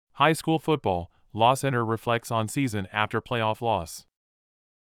High school football, Law Center reflects on season after playoff loss.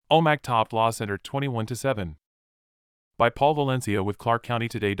 OMAC topped Law Center 21-7. By Paul Valencia with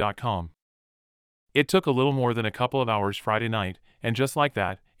ClarkCountyToday.com. It took a little more than a couple of hours Friday night, and just like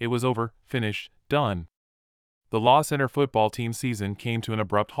that, it was over, finished, done. The Law Center football team season came to an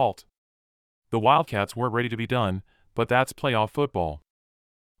abrupt halt. The Wildcats weren't ready to be done, but that's playoff football.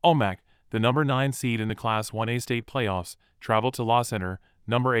 OMAC, the number 9 seed in the Class 1A state playoffs, traveled to Law Center,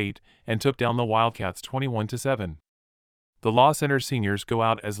 number 8, and took down the Wildcats 21-7. The Law Center seniors go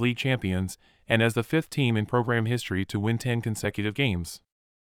out as league champions and as the 5th team in program history to win 10 consecutive games.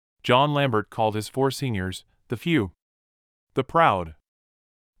 John Lambert called his 4 seniors, the few, the proud.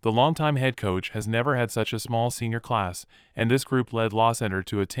 The longtime head coach has never had such a small senior class, and this group led Law Center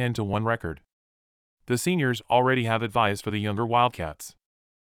to a 10-1 record. The seniors already have advice for the younger Wildcats.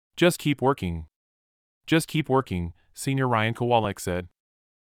 Just keep working. Just keep working, senior Ryan Kowalek said.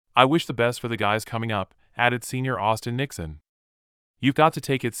 I wish the best for the guys coming up, added senior Austin Nixon. You've got to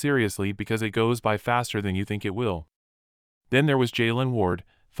take it seriously because it goes by faster than you think it will. Then there was Jalen Ward,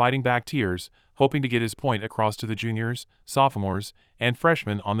 fighting back tears, hoping to get his point across to the juniors, sophomores, and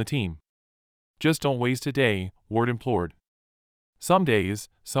freshmen on the team. Just don't waste a day, Ward implored. Some days,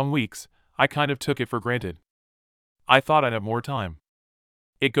 some weeks, I kind of took it for granted. I thought I'd have more time.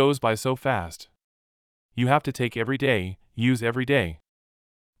 It goes by so fast. You have to take every day, use every day.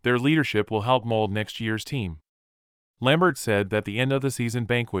 Their leadership will help mold next year's team. Lambert said that the end of the season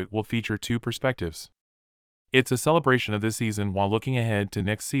banquet will feature 2 perspectives. It's a celebration of this season while looking ahead to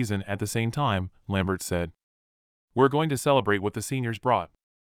next season at the same time, Lambert said. We're going to celebrate what the seniors brought.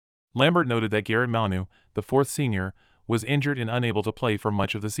 Lambert noted that Garrett Manu, the 4th senior, was injured and unable to play for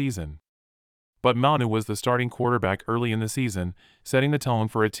much of the season. But Manu was the starting quarterback early in the season, setting the tone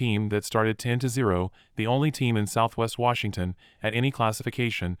for a team that started 10-0, the only team in Southwest Washington, at any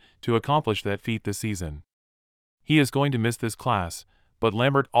classification, to accomplish that feat this season. He is going to miss this class, but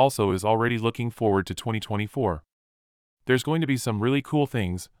Lambert also is already looking forward to 2024. There's going to be some really cool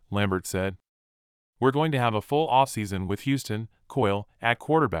things, Lambert said. We're going to have a full offseason with Houston Coyle at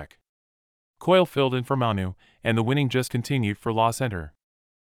quarterback. Coyle filled in for Manu, and the winning just continued for Law Center.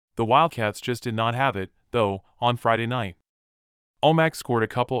 The Wildcats just did not have it, though, on Friday night. OMAC scored a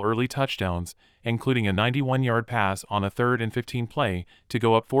couple early touchdowns, including a 91-yard pass on a 3rd and 15 play to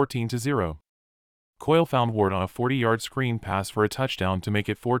go up 14-0. Coyle found Ward on a 40-yard screen pass for a touchdown to make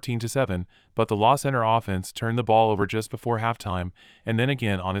it 14-7, but the Law Center offense turned the ball over just before halftime and then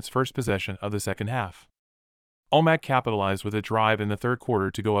again on its first possession of the second half. OMAC capitalized with a drive in the 3rd quarter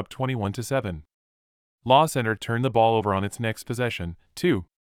to go up 21-7. Law Center turned the ball over on its next possession, too.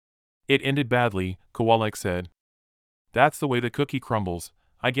 It ended badly, Kowalek said. That's the way the cookie crumbles,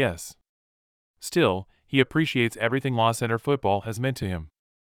 I guess. Still, he appreciates everything Law Center football has meant to him.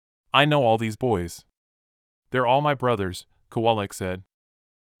 I know all these boys. They're all my brothers, Kowalek said.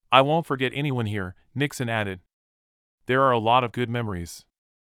 I won't forget anyone here, Nixon added. There are a lot of good memories.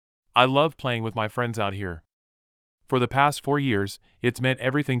 I love playing with my friends out here. For the past 4 years, it's meant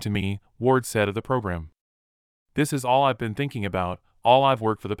everything to me, Ward said of the program. This is all I've been thinking about, all I've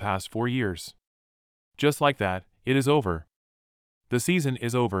worked for the past 4 years. Just like that, it is over. The season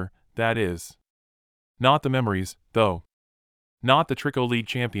is over, that is. Not the memories, though. Not the Trico League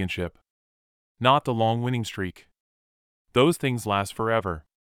championship. Not the long winning streak. Those things last forever.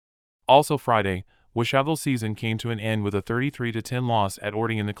 Also Friday, Washavel's season came to an end with a 33-10 loss at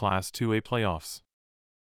Orting in the Class 2A playoffs.